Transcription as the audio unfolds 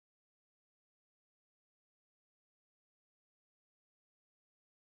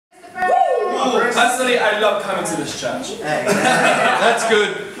cool. Personally, I love coming to this church. That's good.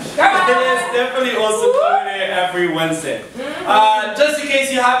 It is definitely awesome coming here every Wednesday. Just in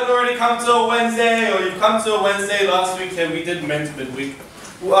case you haven't already come to a Wednesday, or you've come to a Wednesday last week, and we did men's midweek.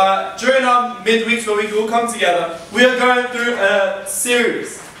 During our midweeks where we all come together, we are going through a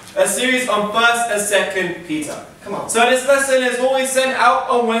series on 1st and 2nd Peter. Come on. So this lesson is always sent out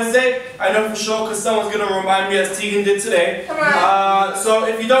on Wednesday. I know for sure because someone's going to remind me, as Tegan did today. Come on. So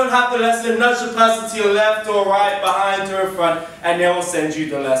if you don't have the lesson, nudge the person to your left or right, behind or in front, and they will send you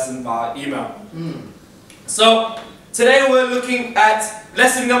the lesson via email. So today we're looking at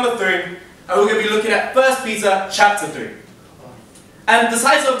lesson number 3, and we're going to be looking at 1 Peter chapter 3. And the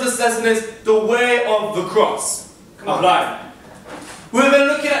title of this lesson is The Way of the Cross of Life. We've been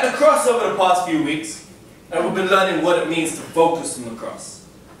looking at the cross over the past few weeks, and we've been learning what it means to focus on the cross,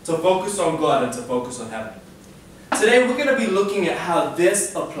 to focus on God and to focus on heaven. Today we're going to be looking at how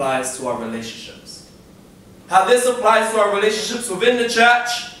this applies to our relationships. How this applies to our relationships within the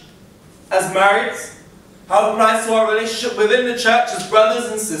church as marrieds, how it applies to our relationship within the church as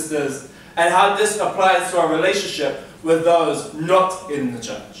brothers and sisters, and how this applies to our relationship with those not in the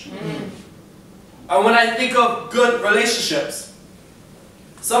church. And when I think of good relationships,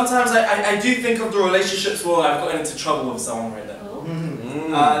 sometimes I do think of the relationships where I've gotten into trouble with someone right now.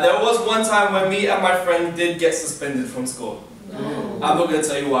 There was one time when me and my friend did get suspended from school. I'm not going to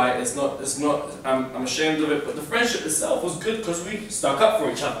tell you why. I'm ashamed of it, but the friendship itself was good because we stuck up for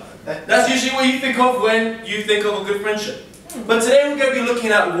each other. That's usually what you think of when you think of a good friendship. But today we're going to be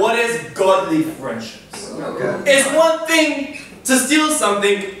looking at what is godly friendships. It's one thing to steal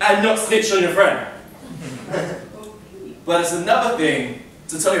something and not snitch on your friend. But it's another thing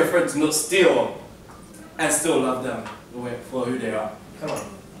to tell your friend to not steal and still love them for who they are. Come on.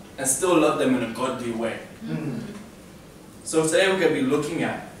 And still love them in a godly way. So today we're going to be looking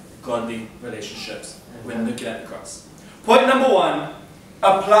at godly relationships when looking at the cross. Point number 1,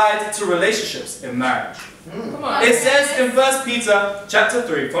 applied to relationships in marriage. It says in 1 Peter chapter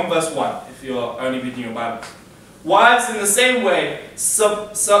 3 from verse 1, if you're only reading your Bible. Wives, in the same way,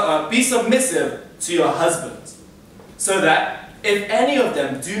 be submissive to your husbands, so that if any of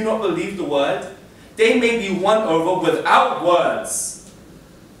them do not believe the word, they may be won over without words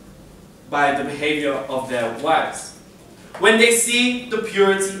by the behavior of their wives, when they see the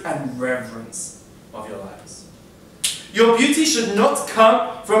purity and reverence of your lives. Your beauty should not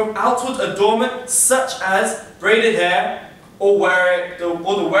come from outward adornment such as braided hair or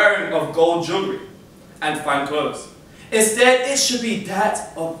the wearing of gold jewelry and fine clothes. Instead, it should be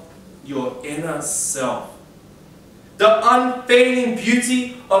that of your inner self, the unfailing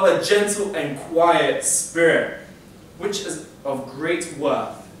beauty of a gentle and quiet spirit, which is of great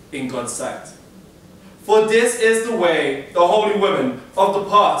worth in God's sight. For this is the way the holy women of the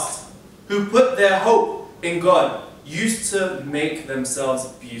past, who put their hope in God, used to make themselves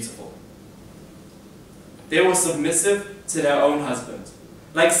beautiful. They were submissive to their own husband,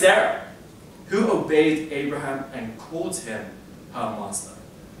 like Sarah, who obeyed Abraham and called him her master.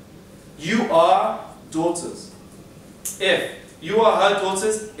 You are daughters. If you are her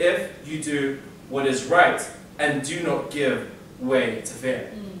daughters, if you do what is right and do not give way to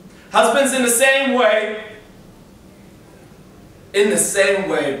fear. Husbands, in the same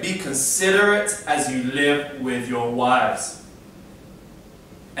way, be considerate as you live with your wives,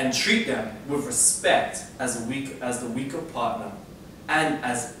 and treat them with respect as the weaker partner, and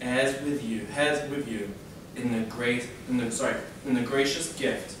as heirs with you in the gracious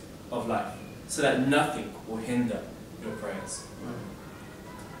gift of life, so that nothing will hinder your prayers.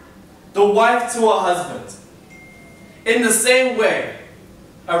 The wife to her husband. In the same way,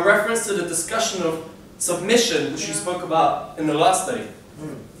 a reference to the discussion of submission, which we spoke about in the last study.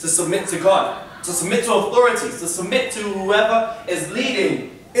 To submit to God, to submit to authorities, to submit to whoever is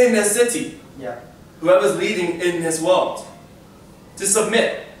leading in this city, whoever is leading in this world. To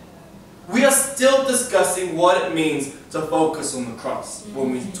submit. We are still discussing what it means to focus on the cross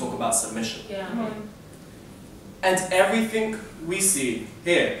when we talk about submission. And everything we see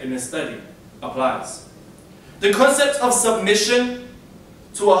here in this study applies. The concept of submission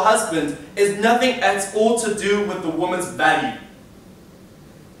to a husband is nothing at all to do with the woman's value.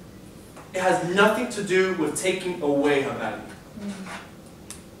 It has nothing to do with taking away her value,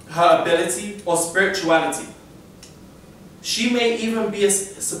 her ability or spirituality. She may even be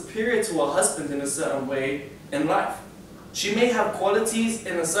superior to her husband in a certain way in life. She may have qualities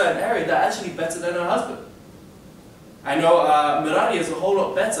in a certain area that are actually better than her husband. I know Mirari is a whole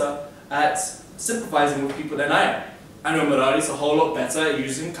lot better at sympathizing with people than I am. I know Mirari is a whole lot better at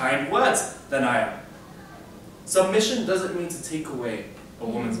using kind words than I am. Submission doesn't mean to take away a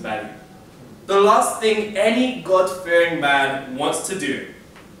woman's value. the last thing any God-fearing man wants to do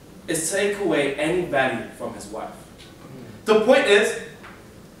is take away any value from his wife. The point is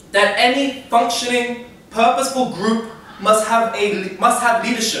that any functioning, purposeful group must have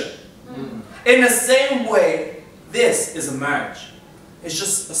leadership. In the same way, this is a marriage. It's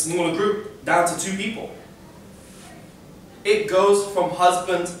just a smaller group, down to 2 people. It goes from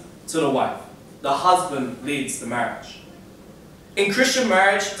husband to the wife. The husband leads the marriage. In Christian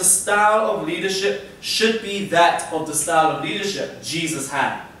marriage, the style of leadership should be that of the style of leadership Jesus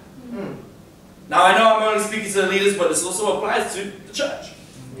had. Now I know I'm only speaking to the leaders, but this also applies to the church.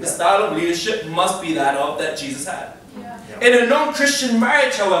 The style of leadership must be that Jesus had. In a non-Christian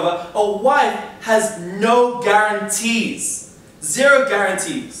marriage, however, a wife has no guarantees, 0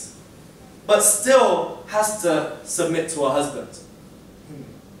 guarantees, but still has to submit to her husband.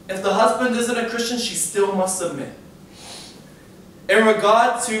 If the husband isn't a Christian, she still must submit. In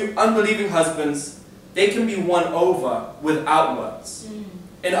regard to unbelieving husbands, they can be won over without words.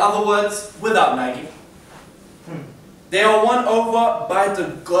 In other words, without nagging. They are won over by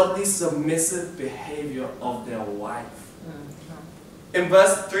the godly submissive behavior of their wife. In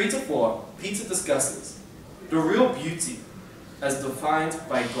verse 3 to 4, Peter discusses the real beauty as defined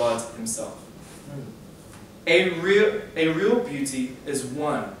by God himself. A real beauty is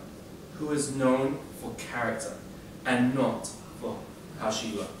one who is known for character and not for how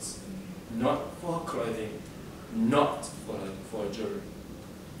she looks. Not for her clothing, not for her jewelry.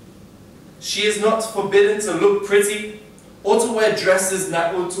 She is not forbidden to look pretty or to wear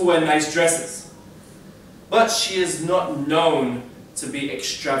nice dresses. But she is not known to be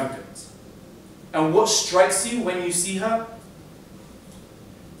extravagant. And what strikes you when you see her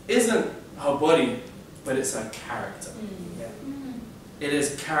isn't her body, but it's her character. It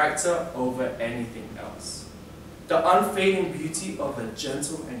is character over anything else. The unfading beauty of a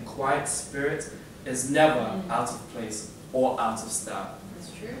gentle and quiet spirit is never out of place or out of style.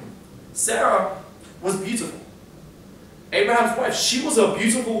 That's true. Sarah was beautiful. Abraham's wife, she was a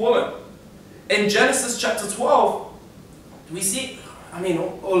beautiful woman. In Genesis chapter 12, we see,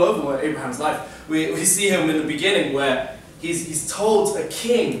 all over Abraham's life, we see him in the beginning where he's told a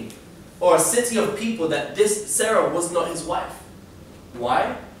king or a city of people that this Sarah was not his wife.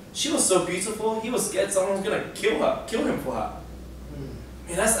 Why? She was so beautiful, he was scared someone was going to kill him for her.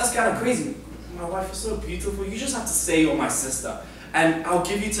 That's kind of crazy. My wife is so beautiful, you just have to say you're my sister. And I'll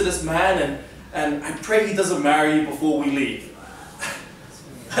give you to this man, and I pray he doesn't marry you before we leave.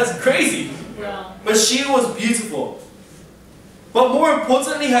 That's crazy. Yeah. But she was beautiful. But more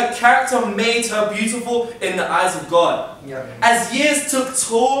importantly, her character made her beautiful in the eyes of God. As years took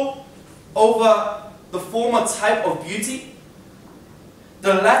toll over the former type of beauty,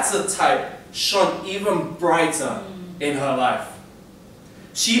 the latter type shone even brighter in her life.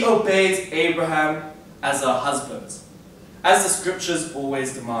 She obeyed Abraham as her husband, as the scriptures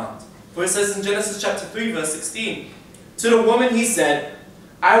always demand. For it says in Genesis chapter 3 verse 16, to the woman he said,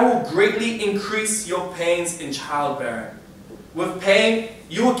 I will greatly increase your pains in childbearing. With pain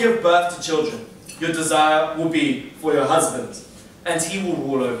you will give birth to children. Your desire will be for your husband, and he will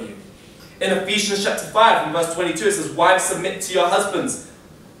rule over you. In Ephesians chapter 5 and verse 22 it says, wives, submit to your husbands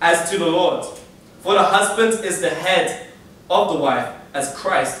as to the Lord. For the husband is the head of the wife, as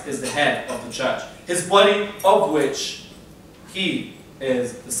Christ is the head of the church, his body, of which he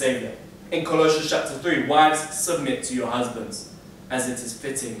is the Savior. In Colossians chapter 3, wives, submit to your husbands, as it is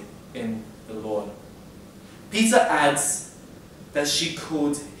fitting in the Lord. Peter adds that she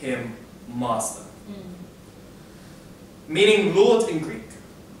called him master, meaning Lord in Greek.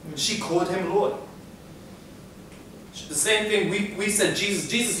 She called him Lord. The same thing, we said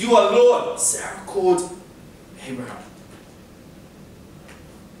Jesus, you are Lord. Sarah called Abraham.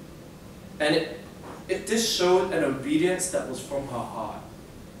 And this showed an obedience that was from her heart.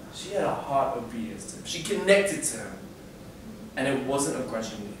 She had a heart obedience to him. She connected to him. And it wasn't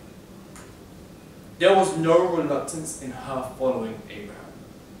grudgingly. There was no reluctance in her following Abraham.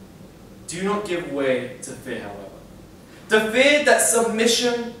 Do not give way to fear, however. The fear that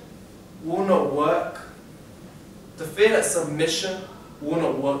submission will not work. The fear that submission will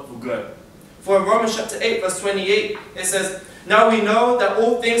not work for good. For in Romans chapter 8 verse 28 it says, now we know that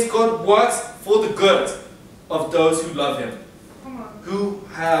all things God works for the good of those who love him, who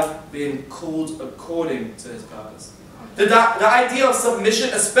have been called according to his purpose. The idea of submission,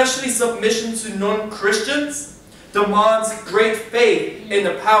 especially submission to non-Christians, demands great faith in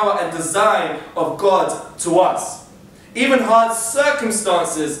the power and design of God to us. Even hard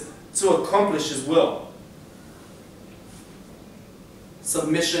circumstances to accomplish his will.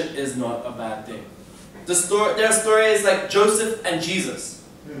 Submission is not a bad thing. There are stories like Joseph and Jesus.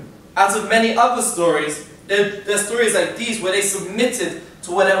 out of many other stories, there's stories like these where they submitted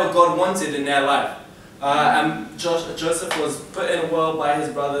to whatever God wanted in their life. And Joseph was put in a well by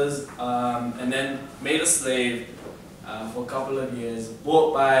his brothers and then made a slave for a couple of years,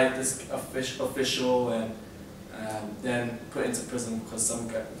 bought by this official and then put into prison because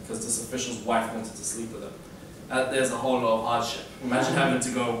this official's wife wanted to sleep with him. There's a whole lot of hardship. Imagine having to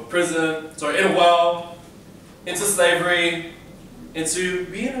go in a well, into slavery, into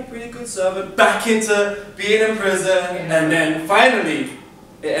being a pretty good servant, back into being in prison, and then finally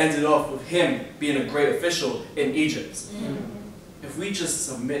it ended off with him being a great official in Egypt. If we just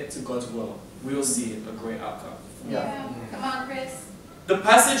submit to God's will, we will see a great outcome. Yeah. Come on, Chris. The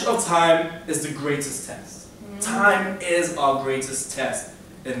passage of time is the greatest test. Time is our greatest test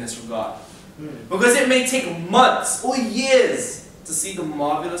in this regard. Because it may take months or years to see the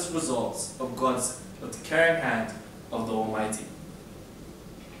marvelous results of the caring hand of the Almighty.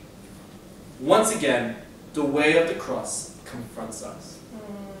 Once again, the way of the cross confronts us.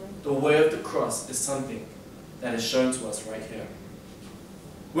 The way of the cross is something that is shown to us right here.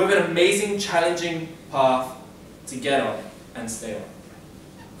 We have an amazing, challenging path to get on and stay on.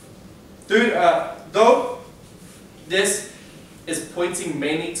 Though this is pointing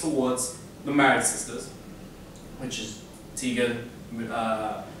mainly towards the married sisters, which is Tegan,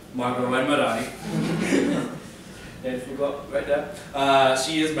 Margot, and Marani. Yeah, I forgot right there.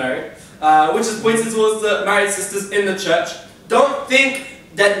 She is married, which is pointing towards the married sisters in the church. Don't think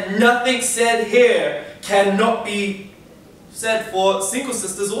that nothing said here cannot be said for single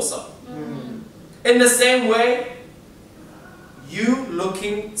sisters also. In the same way, you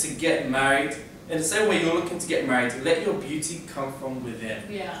looking to get married, in the same way you're looking to get married, let your beauty come from within.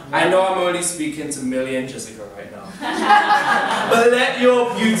 Yeah. I know I'm only speaking to Millie and Jessica right now. But let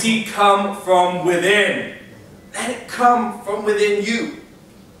your beauty come from within. Let it come from within you.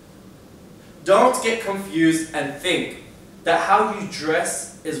 Don't get confused and think that how you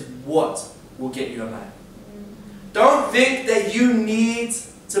dress is what will get you a man. Don't think that you need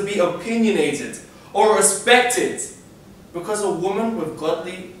to be opinionated or respected because a woman with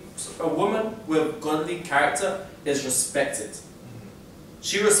godly character is respected.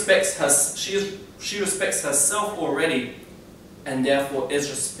 She respects herself already, and therefore is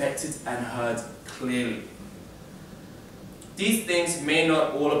respected and heard clearly. These things may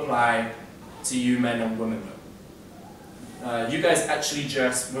not all apply to you men and women though. You guys actually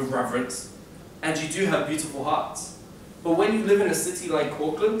dress with reverence, and you do have beautiful hearts. But when you live in a city like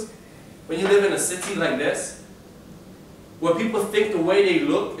Auckland, when you live in a city like this, where people think the way they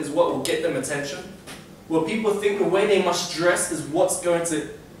look is what will get them attention, where people think the way they must dress is what's going to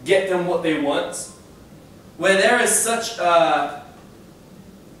get them what they want, where there is such a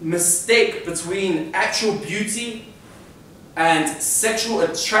mistake between actual beauty and sexual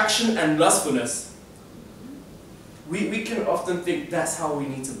attraction and lustfulness, we can often think that's how we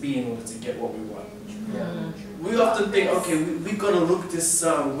need to be in order to get what we want. We often think, okay, we've got to look this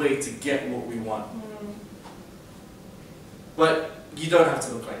certain way to get what we want. But you don't have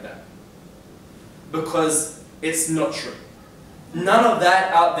to look like that. Because it's not true. None of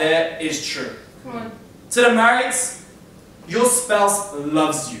that out there is true. To the marrieds, your spouse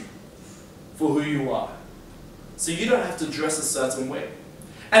loves you for who you are. So you don't have to dress a certain way.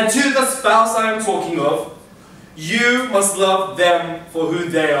 And to the spouse I am talking of, you must love them for who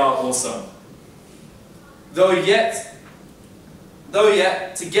they are also. Though yet,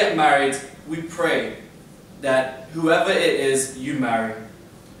 to get married, we pray that whoever it is you marry,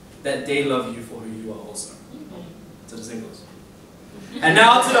 that they love you for who you are also. To the singles. And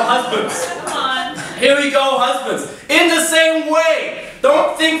now to the husbands. Come on. Here we go, husbands. In the same way,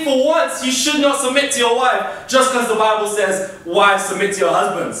 don't think for once you should not submit to your wife just because the Bible says, wives, submit to your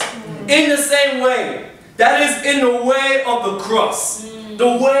husbands. In the same way, that is in the way of the cross,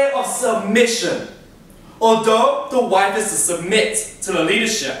 the way of submission. Although the wife is to submit to the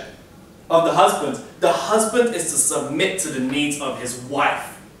leadership of the husband is to submit to the needs of his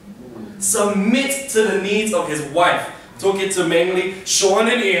wife. Submit to the needs of his wife. Talking to mainly Sean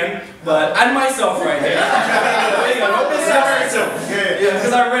and Ian, and myself right here.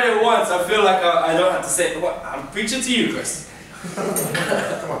 Because I read it once, I feel like I don't have to say it. I'm preaching to you, Chris.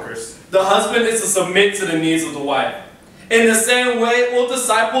 Come on, Chris. The husband is to submit to the needs of the wife. In the same way, all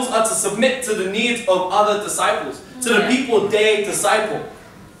disciples are to submit to the needs of other disciples, to the people they disciple.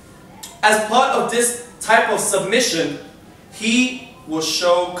 As part of this type of submission, he will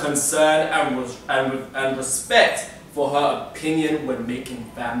show concern and respect for her opinion when making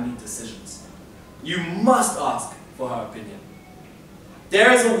family decisions. You must ask for her opinion.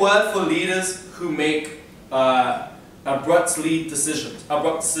 There is a word for leaders who make abrupt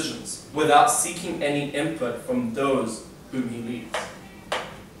decisions without seeking any input from those whom he leads.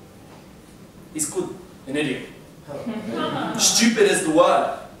 He's called an idiot. Stupid is the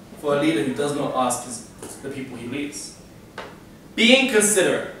word for a leader who does not ask the people he leads. Being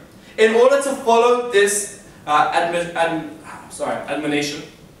considerate. In order to follow this admonition,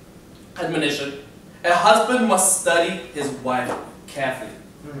 a husband must study his wife carefully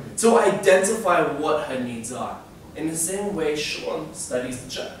to identify what her needs are. In the same way, Sean studies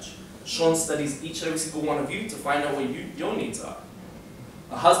the church. Sean studies each and every single one of you to find out what your needs are.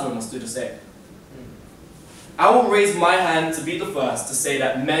 A husband must do the same. I will raise my hand to be the first to say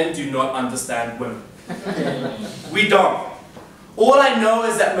that men do not understand women. We don't. All I know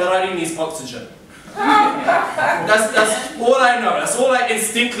is that Merari needs oxygen. That's all I know. That's all I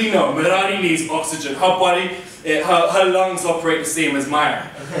instinctively know. Merari needs oxygen. Her body, her lungs operate the same as mine.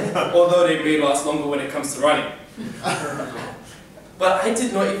 Although they may last longer when it comes to running. But I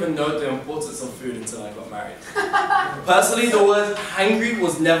did not even know the importance of food until I got married. Personally, the word hungry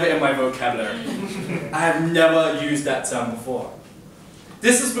was never in my vocabulary. I have never used that term before.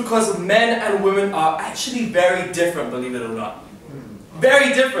 This is because men and women are actually very different, believe it or not.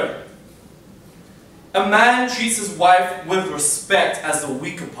 Very different. A man treats his wife with respect as the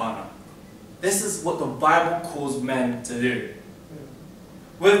weaker partner. This is what the Bible calls men to do.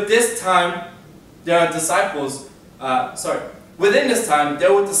 Within this time, there were disciples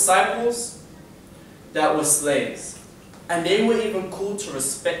that were slaves. And they were even called to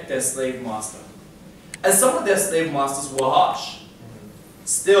respect their slave master. And some of their slave masters were harsh.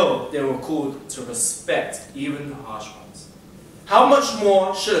 Still, they were called to respect even the harsh ones. How much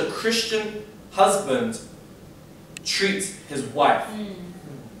more should a Christian husband treat his wife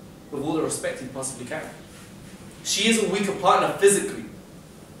with all the respect he possibly can? She is a weaker partner physically,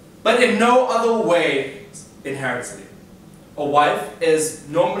 but in no other way inherently. A wife is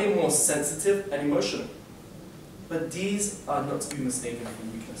normally more sensitive and emotional, but these are not to be mistaken for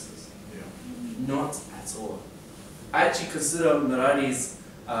weaknesses. Not at all. I actually consider Mirari's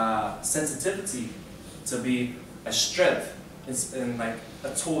sensitivity to be a strength and like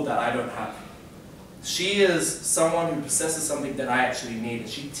a tool that I don't have. She is someone who possesses something that I actually need, and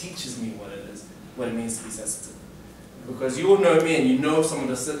she teaches me what it means to be sensitive. Because you all know me and you know some of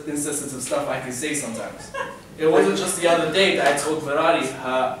the insensitive stuff I can say sometimes. It wasn't just the other day that I told Mirari,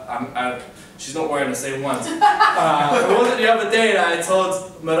 she's not wearing the same ones. It wasn't the other day that I told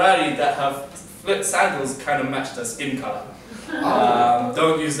Mirari that her flip sandals kind of matched her skin color.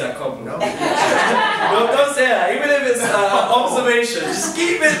 Don't use that compliment. No, don't say that. Even if it's observation, just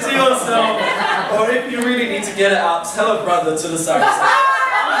keep it to yourself. Or if you really need to get it out, tell a brother to the side.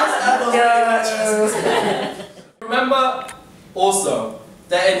 Remember also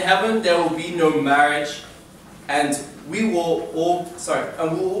that in heaven there will be no marriage, and we will all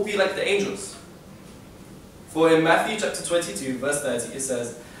be like the angels. For in Matthew chapter 22, verse 30, it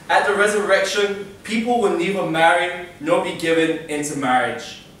says, "At the resurrection, people will neither marry nor be given into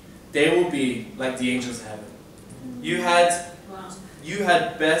marriage. They will be like the angels of heaven." You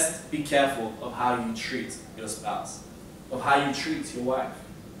had best be careful of how you treat your spouse, of how you treat your wife.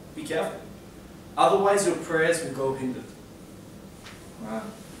 Be careful. Otherwise, your prayers will go hindered.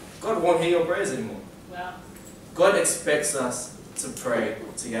 God won't hear your prayers anymore. Wow. God expects us to pray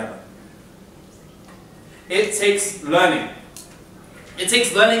together. It takes learning. It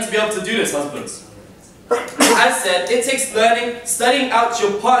takes learning to be able to do this, husbands. As said, it takes learning, studying out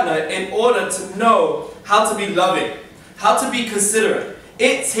your partner in order to know how to be loving, how to be considerate.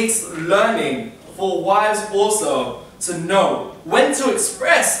 It takes learning for wives also to know when to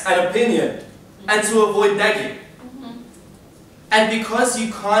express an opinion and to avoid nagging. And because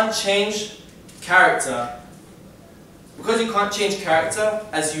you can't change character,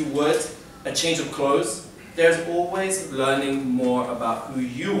 as you would a change of clothes, there's always learning more about who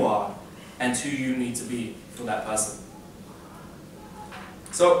you are and who you need to be for that person.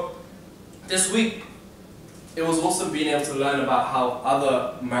 So, this week, it was also being able to learn about how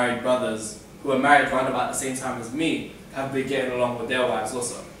other married brothers who are married around about the same time as me have been getting along with their wives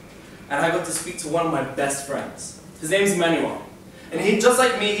also. And I got to speak to one of my best friends. His name's Emmanuel. And he, just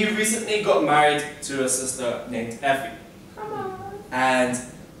like me, he recently got married to a sister named Effie. And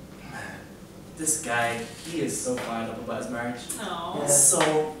this guy, he is so fired up about his marriage. Aww. He's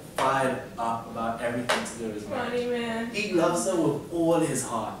so fired up about everything to do with his marriage. Funny, man. He loves her with all his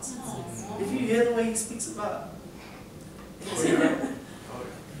heart. Aww. If you hear the way he speaks about it.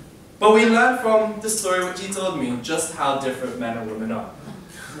 But we learned from the story which he told me just how different men and women are.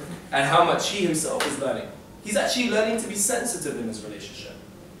 And how much he himself is learning. He's actually learning to be sensitive in his relationship.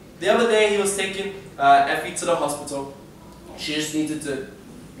 The other day he was taking Effie to the hospital. She just needed to,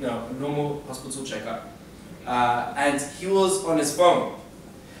 a normal hospital checkup. And he was on his phone.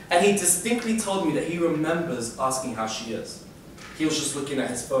 And he distinctly told me that he remembers asking how she is. He was just looking at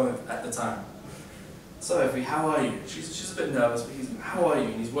his phone at the time. So Effie, how are you? She's a bit nervous, but how are you?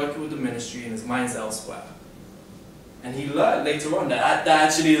 And he's working with the ministry and his mind's elsewhere. And he learned later on that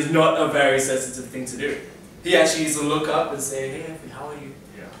actually is not a very sensitive thing to do. He actually used to look up and say, hey Effie, how are you?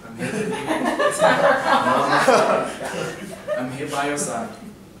 Yeah, I'm here with you. I'm here by your side.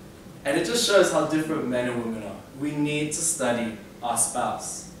 And it just shows how different men and women are. We need to study our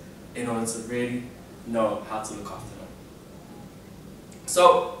spouse in order to really know how to look after them.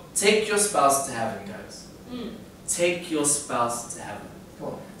 So, take your spouse to heaven, guys. Take your spouse to heaven.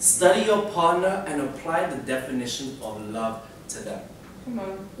 Study your partner and apply the definition of love to them. Come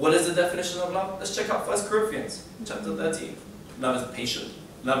on. What is the definition of love? Let's check out 1 Corinthians chapter 13. Love is patient.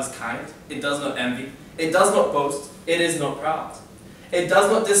 Love is kind. It does not envy. It does not boast. It is not proud. It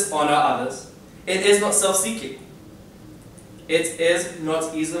does not dishonor others. It is not self-seeking. It is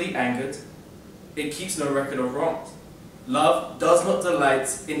not easily angered. It keeps no record of wrongs. Love does not delight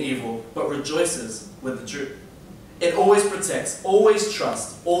in evil, but rejoices with the truth. It always protects, always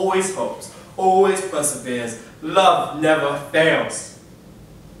trusts, always hopes, always perseveres. Love never fails.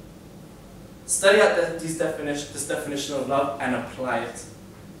 Study out this definition of love and apply it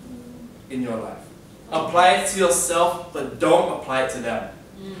in your life. Apply it to yourself, but don't apply it to them.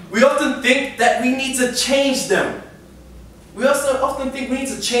 We often think that we need to change them. We also often think we need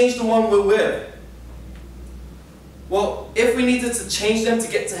to change the one we're with. Well, if we needed to change them to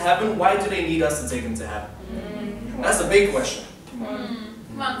get to heaven, why do they need us to take them to heaven? That's a big question.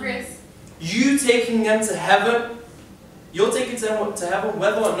 Come on, Chris. You taking them to heaven, you're taking them to heaven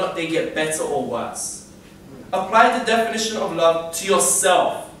whether or not they get better or worse. Apply the definition of love to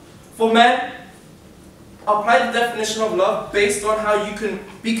yourself. For men, apply the definition of love based on how you can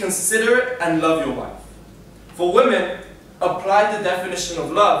be considerate and love your wife. For women, apply the definition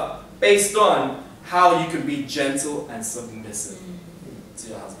of love based on how you can be gentle and submissive to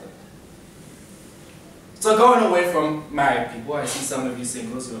your husband. So going away from married people, I see some of you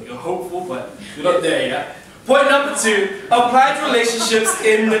singles, you're hopeful, but you're not there yet. Point number 2, apply to relationships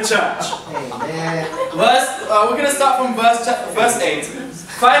in the church. We're going to start from verse 8.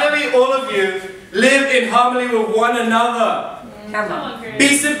 Finally, all of you live in harmony with one another. Come on, Chris.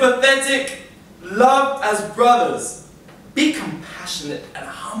 Be sympathetic, love as brothers. Be compassionate and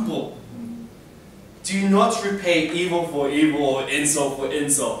humble. Do not repay evil for evil or insult for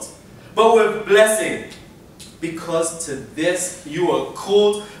insult, but with blessing, because to this you are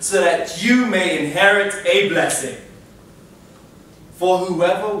called, so that you may inherit a blessing. For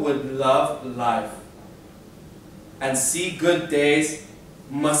whoever would love life and see good days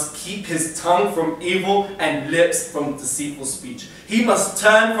must keep his tongue from evil and lips from deceitful speech. He must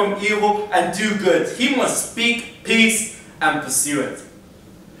turn from evil and do good. He must speak peace and pursue it.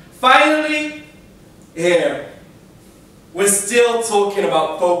 Finally, here, we're still talking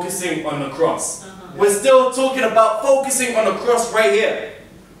about focusing on the cross. We're still talking about focusing on the cross right here.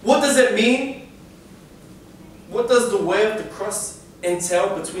 What does it mean? What does the way of the cross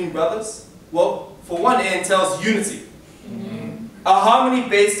entail between brothers? Well, for one, it entails unity. A harmony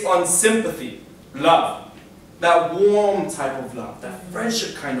based on sympathy, love. That warm type of love, that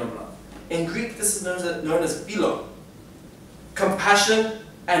friendship kind of love. In Greek, this is known as philo. Compassion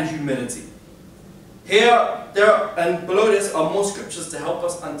and humility. Here, and below this are more scriptures to help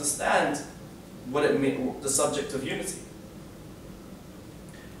us understand what it means, the subject of unity.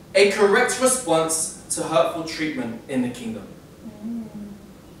 A correct response to hurtful treatment in the kingdom.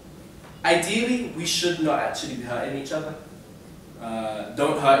 Ideally, we should not actually be hurting each other.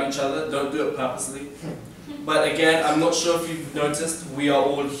 Don't hurt each other, don't do it purposely. But again, I'm not sure if you've noticed, we are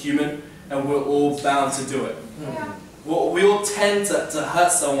all human and we're all bound to do it. Yeah. We all tend to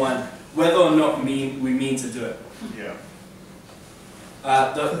hurt someone whether or not we mean to do it. Yeah.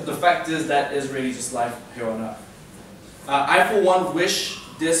 The fact is that is really just life here on earth. I for one wish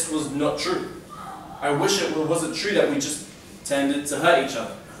this was not true. I wish it wasn't true that we just tended to hurt each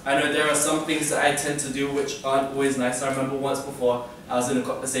other. I know there are some things that I tend to do which aren't always nice. I remember once before I was in a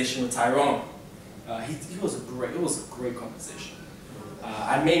conversation with Tyrone. It was a great conversation.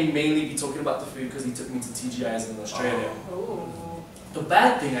 I may mainly be talking about the food because he took me to TGI's in Australia. Oh. The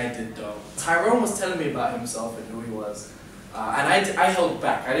bad thing I did though, Tyrone was telling me about himself and who he was. And I held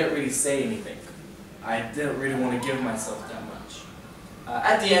back. I didn't really say anything. I didn't really want to give myself that much.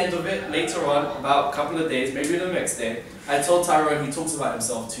 At the end of it, later on, about a couple of days, maybe the next day, I told Tyrone he talks about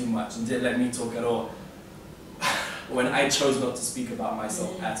himself too much and didn't let me talk at all. when I chose not to speak about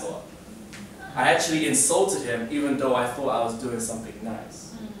myself at all. I actually insulted him even though I thought I was doing something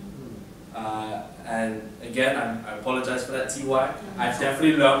nice. And again, I apologize for that, TY. I've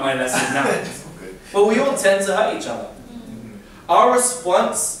definitely learned my lesson now. But we all tend to hurt each other. Our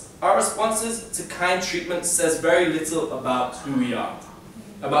responses to kind treatment says very little about who we are,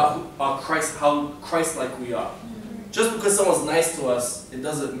 about how Christ-like we are. Just because someone's nice to us, it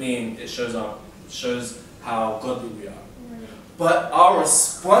doesn't mean it shows how godly we are. But our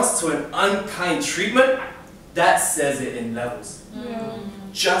response to an unkind treatment, that says it in levels.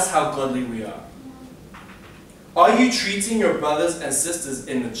 Just how godly we are. Are you treating your brothers and sisters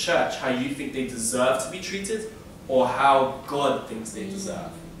in the church how you think they deserve to be treated, or how God thinks they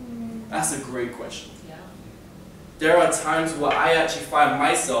deserve? That's a great question. There are times where I actually find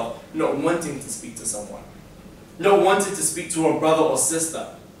myself not wanting to speak to someone, not wanting to speak to a brother or sister.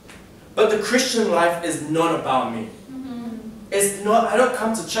 But the Christian life is not about me. It's not. I don't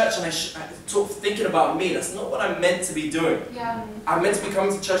come to church and I talk thinking about me. That's not what I'm meant to be doing. I'm meant to be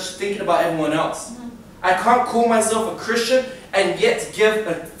coming to church thinking about everyone else. I can't call myself a Christian and yet give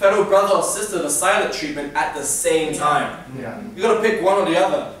a fellow brother or sister the silent treatment at the same time. You got to pick one or the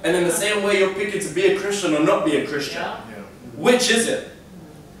other. And in the same way you're picking to be a Christian or not be a Christian. Which is it?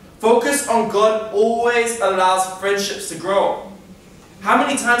 Focus on God always allows friendships to grow. How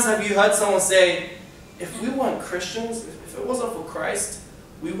many times have you heard someone say, if we weren't Christians, if it wasn't for Christ,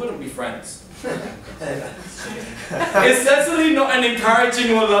 we wouldn't be friends? It's certainly not an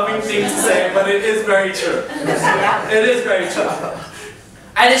encouraging or loving thing to say, but it is very true. It is very true.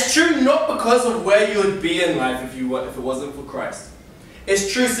 And it's true not because of where you would be in life if it wasn't for Christ.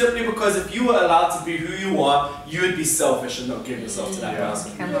 It's true simply because if you were allowed to be who you are, you would be selfish and not give yourself to that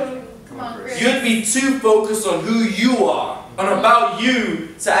person. You'd be too focused on who you are and about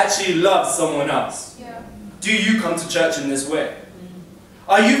you to actually love someone else. Do you come to church in this way?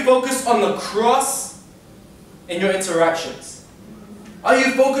 Are you focused on the cross in your interactions? Are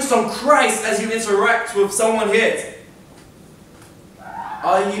you focused on Christ as you interact with someone here?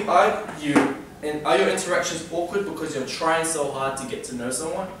 Are your interactions awkward because you're trying so hard to get to know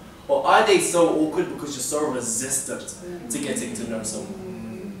someone? Or are they so awkward because you're so resistant to getting to know someone?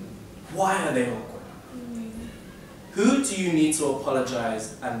 Why are they awkward? Who do you need to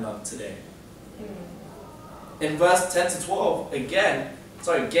apologize and love today? In verse 10 to 12,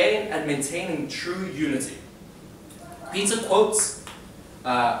 gain and maintaining true unity. Peter quotes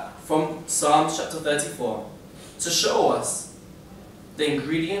from Psalm chapter 34 to show us the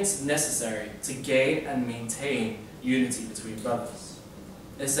ingredients necessary to gain and maintain unity between brothers.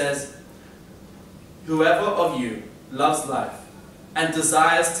 It says, whoever of you loves life and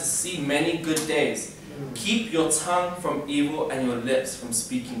desires to see many good days, keep your tongue from evil and your lips from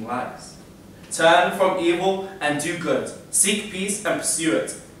speaking lies. Turn from evil and do good. Seek peace and pursue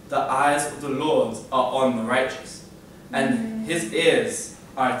it. The eyes of the Lord are on the righteous, and his ears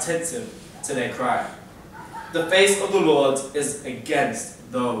are attentive to their cry. The face of the Lord is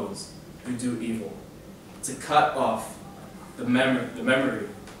against those who do evil, to cut off the memory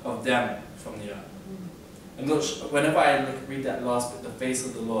of them from the earth. I'm not sure, whenever I read that last bit, the face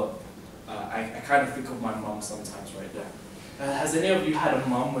of the Lord, I kind of think of my mom sometimes right there. Has any of you had a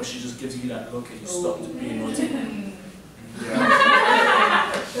mom where she just gives you that look and you stop being naughty?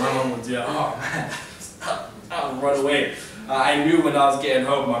 My mom would do that. Oh man, I'll run away. I knew when I was getting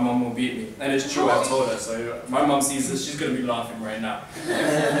home my mom would beat me. And it's true, I told her. So my mom sees this, she's going to be laughing right now.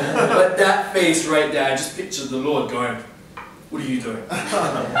 But that face right there, I just pictured the Lord going, what are you doing?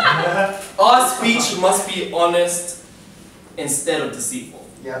 Our speech must be honest instead of deceitful.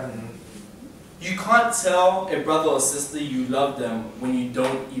 You can't tell a brother or sister you love them when you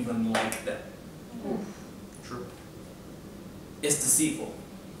don't even like them. True. It's deceitful.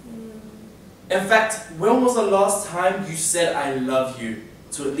 In fact, when was the last time you said I love you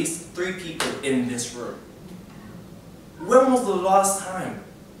to at least 3 people in this room? When was the last time?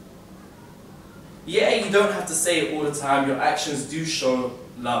 Yeah, you don't have to say it all the time. Your actions do show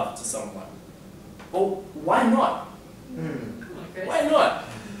love to someone. But why not? Why not?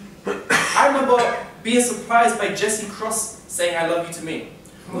 I remember being surprised by Jesse Cross saying I love you to me.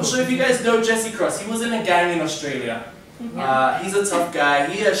 I'm not sure if you guys know Jesse Cross. He was in a gang in Australia. He's a tough guy.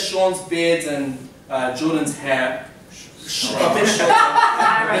 He has Sean's beard and Jordan's hair. A bit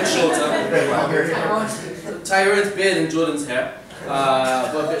shorter. Tyrone's beard and Jordan's hair.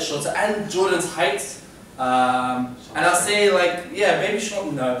 But a bit shorter. And Jordan's height. And I'll say maybe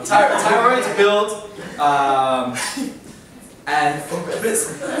Sean, no. Tyrone's build. And a bit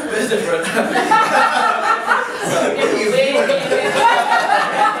different.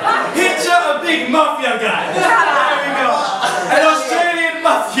 Picture a big mafia guy. There we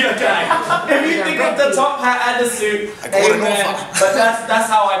mafia guy. If you think of the top hat and the suit, amen. But that's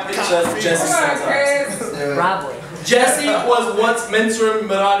how I picture Jesse sometimes. Bravo. Jesse was once mentoring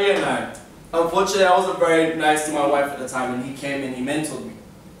Mirani and I. Unfortunately, I wasn't very nice to my wife at the time, and he came and he mentored me.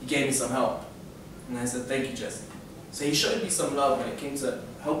 He gave me some help. And I said, thank you, Jesse. So he showed me some love when it came to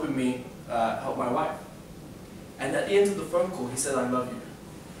helping me help my wife. And at the end of the phone call, he said, I love you.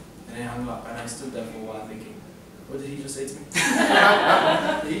 And he hung up, and I stood there for a while thinking, what did he just say to me?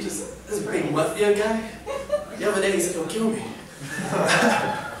 This big mafia guy? The other day he said, he'll kill me.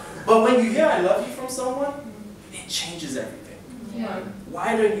 But when you hear I love you from someone, it changes everything. Yeah.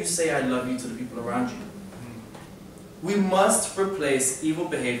 Why don't you say I love you to the people around you? We must replace evil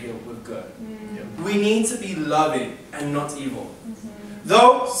behavior with good. We need to be loving and not evil.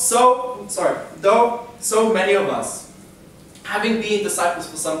 Though so many of us, having been disciples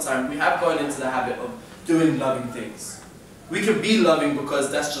for some time, we have gone into the habit of doing loving things. We can be loving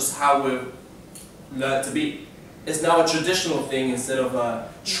because that's just how we've learned to be. It's now a traditional thing instead of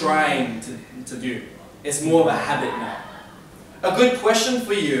trying to do. It's more of a habit now. A good question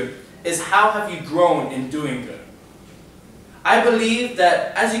for you is, how have you grown in doing good? I believe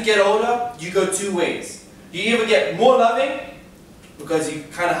that as you get older, you go two ways. You either get more loving, because you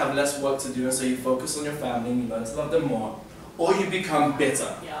kind of have less work to do, and so you focus on your family and you learn to love them more, or you become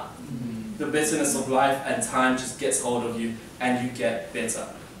bitter. Yeah. The bitterness of life and time just gets hold of you and you get bitter.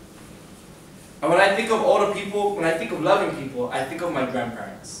 And when I think of older people, when I think of loving people, I think of my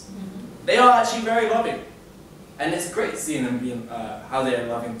grandparents. They are actually very loving. And it's great seeing them being, how they are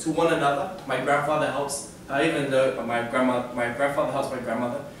loving to one another. My grandfather helps, even though my grandfather helps my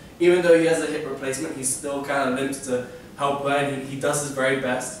grandmother. Even though he has a hip replacement, he still kind of limps to help her, and he does his very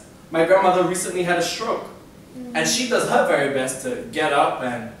best. My grandmother recently had a stroke. And she does her very best to get up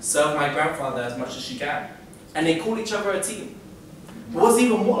and serve my grandfather as much as she can. And they call each other a team. But what's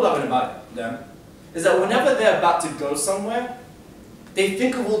even more loving about them is that whenever they're about to go somewhere, they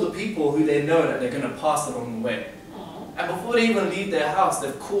think of all the people who they know that they're going to pass along the way. And before they even leave their house,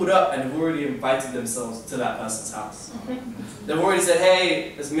 they've called up and have already invited themselves to that person's house. They've already said,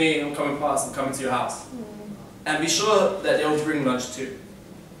 hey, it's me, I'm coming past, I'm coming to your house. And be sure that they'll bring lunch too.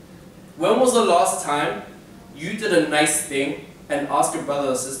 When was the last time you did a nice thing and asked your brother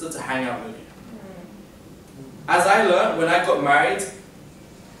or sister to hang out with you? As I learned when I got married,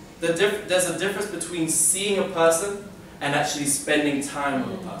 there's a difference between seeing a person and actually spending time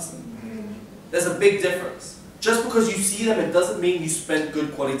with a person. There's a big difference. Just because you see them, it doesn't mean you spend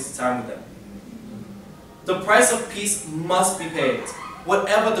good quality time with them. The price of peace must be paid,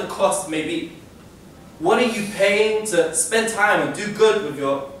 whatever the cost may be. What are you paying to spend time and do good with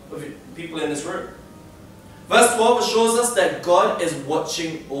your people in this room? Verse 12 assures us that God is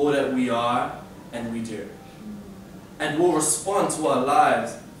watching all that we are and we do, and will respond to our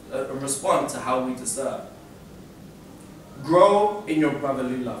lives, respond to how we deserve. Grow in your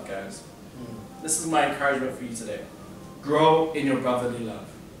brotherly love, guys. This is my encouragement for you today. Grow in your brotherly love.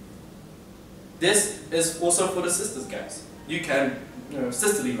 This is also for the sisters, guys. You can,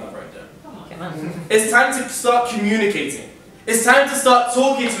 sisterly love right there. Come on. It's time to start communicating. It's time to start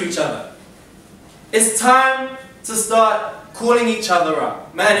talking to each other. It's time to start calling each other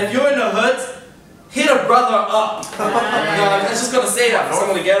up. Man, if you're in the hood, hit a brother up. I'm just going to say that for some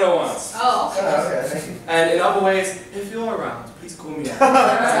of the ghetto ones. Oh. Okay, thank you. And in other ways, if you're around, please call me up. I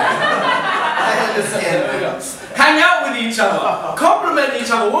understand. Hang out with each other. Compliment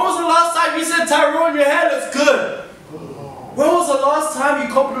each other. When was the last time you said, Tyrone, your hair looks good? When was the last time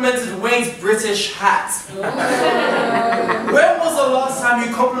you complimented Wayne's British hat? When was the last time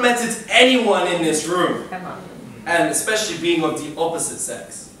you complimented anyone in this room? Come on. And especially being of the opposite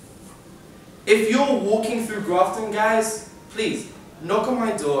sex. If you're walking through Grafton, guys, please, knock on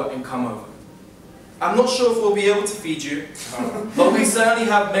my door and come over. I'm not sure if we'll be able to feed you, but we certainly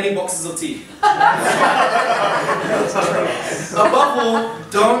have many boxes of tea. Above all,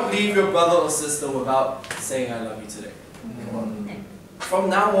 don't leave your brother or sister without saying I love you today. From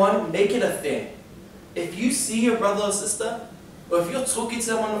now on, make it a thing. If you see your brother or sister, or if you're talking to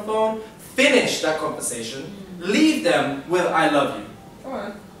them on the phone, finish that conversation. Leave them with I love you.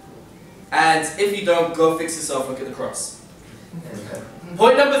 And if you don't, go fix yourself, look at the cross.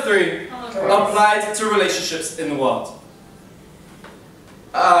 Point number 3, applied to relationships in the world.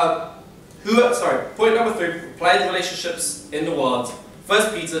 Point number 3, applied relationships in the world.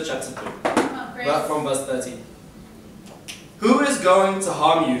 1 Peter chapter 3, from verse 13. Who is going to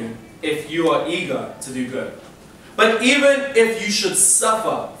harm you if you are eager to do good? But even if you should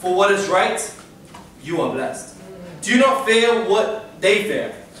suffer for what is right, you are blessed. Do not fear what they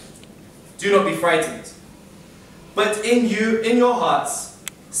fear. Do not be frightened. But in your hearts,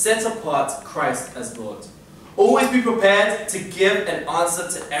 Set apart Christ as Lord. Always be prepared to give an answer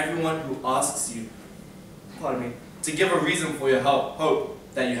to everyone who asks you. To give a reason for your hope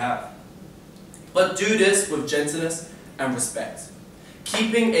that you have. But do this with gentleness and respect,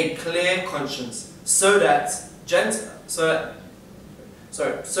 keeping a clear conscience, so that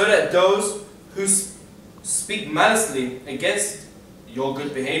those who speak maliciously against your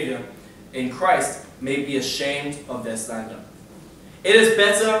good behavior in Christ may be ashamed of their slander. It is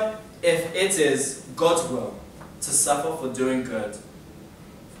better, if it is God's will, to suffer for doing good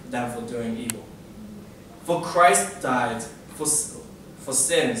than for doing evil. For Christ died for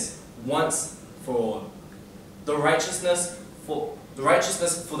sins once for all, the righteousness for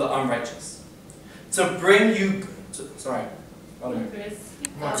the unrighteous, to bring you to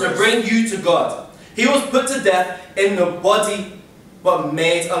God. He was put to death in the body, but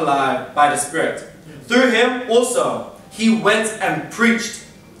made alive by the Spirit. Through him also he went and preached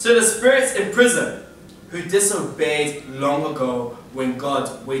to the spirits in prison, who disobeyed long ago when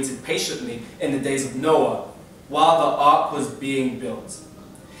God waited patiently in the days of Noah while the ark was being built.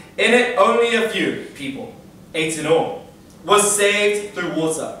 In it only a few people, 8 in all, was saved through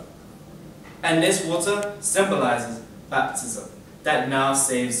water. And this water symbolizes baptism that now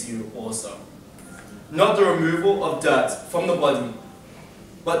saves you also. Not the removal of dirt from the body,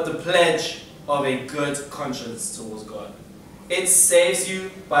 but the pledge of a good conscience towards God. It saves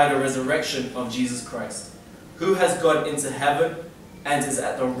you by the resurrection of Jesus Christ, who has gone into heaven and is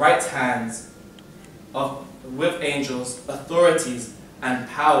at the right hand with angels, authorities, and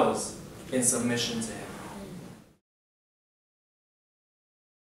powers in submission to him.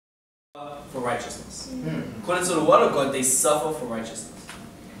 For righteousness. According to the word of God, they suffer for righteousness.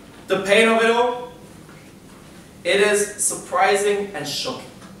 The pain of it all, it is surprising and shocking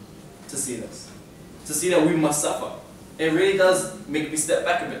to see this. To see that we must suffer. It really does make me step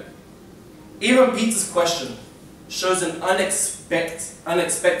back a bit. Even Peter's question shows an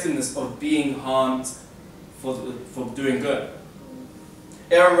unexpectedness of being harmed for doing good.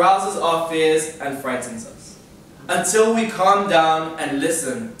 It arouses our fears and frightens us, until we calm down and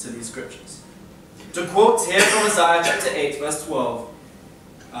listen to these scriptures. To quote here from Isaiah chapter 8, verse 12,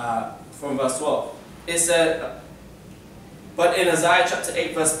 it said, but in Isaiah chapter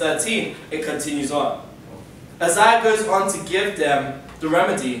 8, verse 13, it continues on. Isaiah goes on to give them the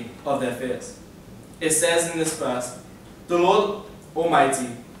remedy of their fears. It says in this verse, the Lord Almighty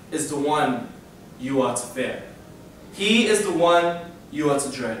is the one you are to fear. He is the one you are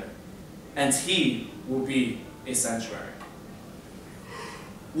to dread, and he will be a sanctuary.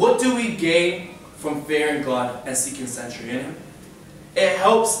 What do we gain from fearing God and seeking sanctuary in him? It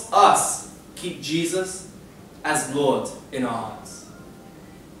helps us keep Jesus as Lord in our hearts.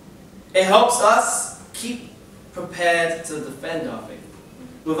 It helps us keep prepared to defend our faith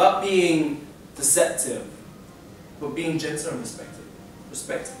without being deceptive, but being gentle and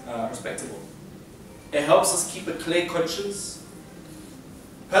respectable. It helps us keep a clear conscience.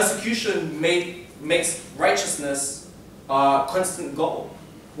 Persecution makes righteousness our constant goal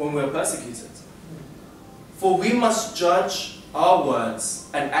when we're persecuted. For we must judge our words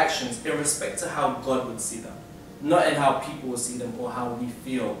and actions in respect to how God would see them, not in how people will see them or how we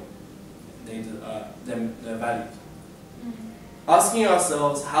feel they're valued. Asking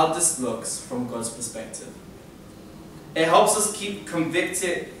ourselves how this looks from God's perspective. It helps us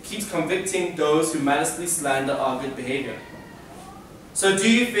keeps convicting those who maliciously slander our good behavior. So do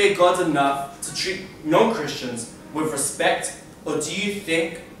you fear God enough to treat non-Christians with respect, or do you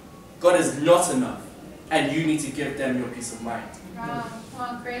think God is not enough and you need to give them your peace of mind? Come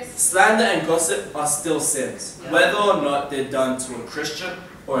on, Chris. Slander and gossip are still sins, whether or not they're done to a Christian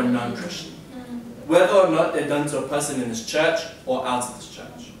or a non-Christian. Whether or not they're done to a person in this church or out of this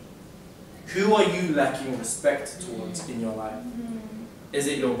church. Who are you lacking respect towards in your life? Is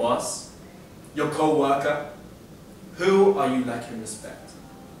it your boss? Your co-worker? Who are you lacking respect?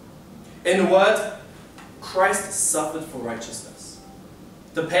 In the word, Christ suffered for righteousness.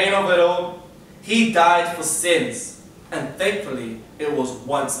 The pain of it all, he died for sins, and thankfully it was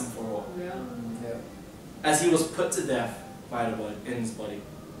once and for all. As he was put to death by the word in his body.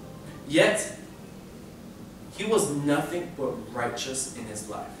 Yet, he was nothing but righteous in his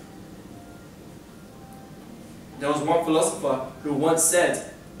life. There was one philosopher who once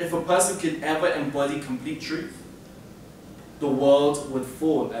said, if a person could ever embody complete truth, the world would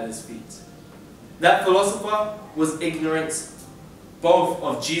fall at his feet. That philosopher was ignorant both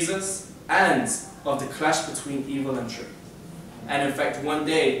of Jesus and of the clash between evil and truth. And in fact, one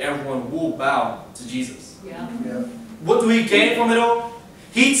day everyone will bow to Jesus. What do we gain from it all?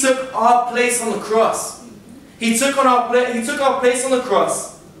 He took our place on the cross. He took our place on the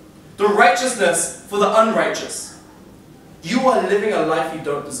cross The righteousness for the unrighteous. You are living a life you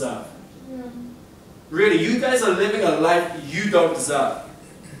don't deserve. Really, you guys are living a life you don't deserve.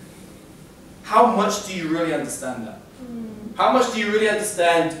 How much do you really understand that? How much do you really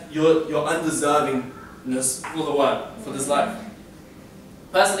understand your undeservingness for the world, for this life?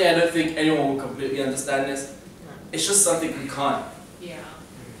 Personally, I don't think anyone will completely understand this. It's just something we can't. Yeah.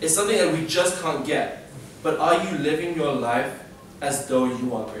 It's something that we just can't get. But are you living your life as though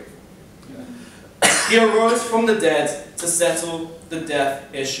you are grateful? He arose from the dead to settle the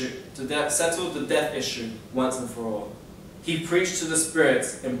death issue, settle the death issue once and for all. He preached to the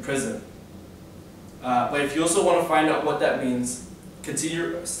spirits in prison. But if you also want to find out what that means,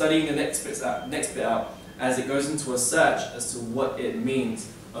 continue studying the next bit out as it goes into a search as to what it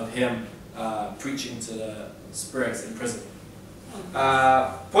means of him preaching to the spirits in prison.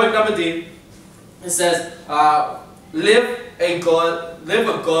 Point number D, it says, live a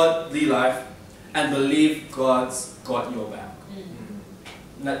godly life and believe God's got your back.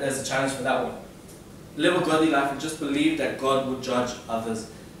 There's a challenge for that one. Live a godly life and just believe that God will judge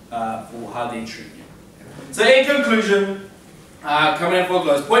others for how they treat you. So in conclusion, coming in for a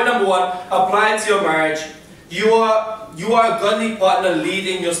close, point number 1, apply it to your marriage. You are a godly partner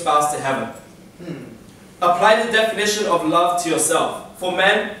leading your spouse to heaven. Apply the definition of love to yourself. For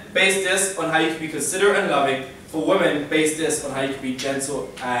men, base this on how you can be considerate and loving. For women, base this on how you can be gentle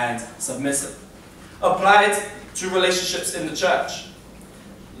and submissive. Apply it to relationships in the church.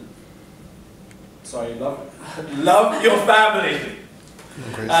 Sorry, love your family.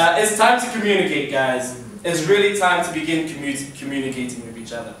 It's time to communicate, guys. It's really time to begin communicating with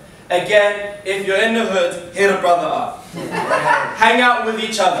each other. Again, if you're in the hood, hit a brother up. Hang out with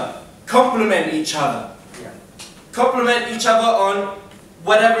each other. Compliment each other. Compliment each other on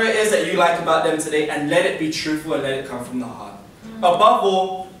whatever it is that you like about them today, and let it be truthful and let it come from the heart. Above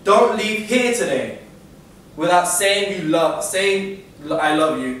all, don't leave here today without saying I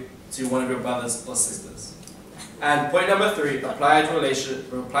love you to one of your brothers or sisters. And point number 3, apply to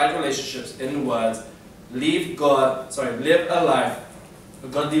relationships in the words, live a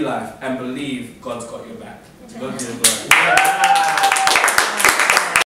godly life, and believe God's got your back. To God be the glory.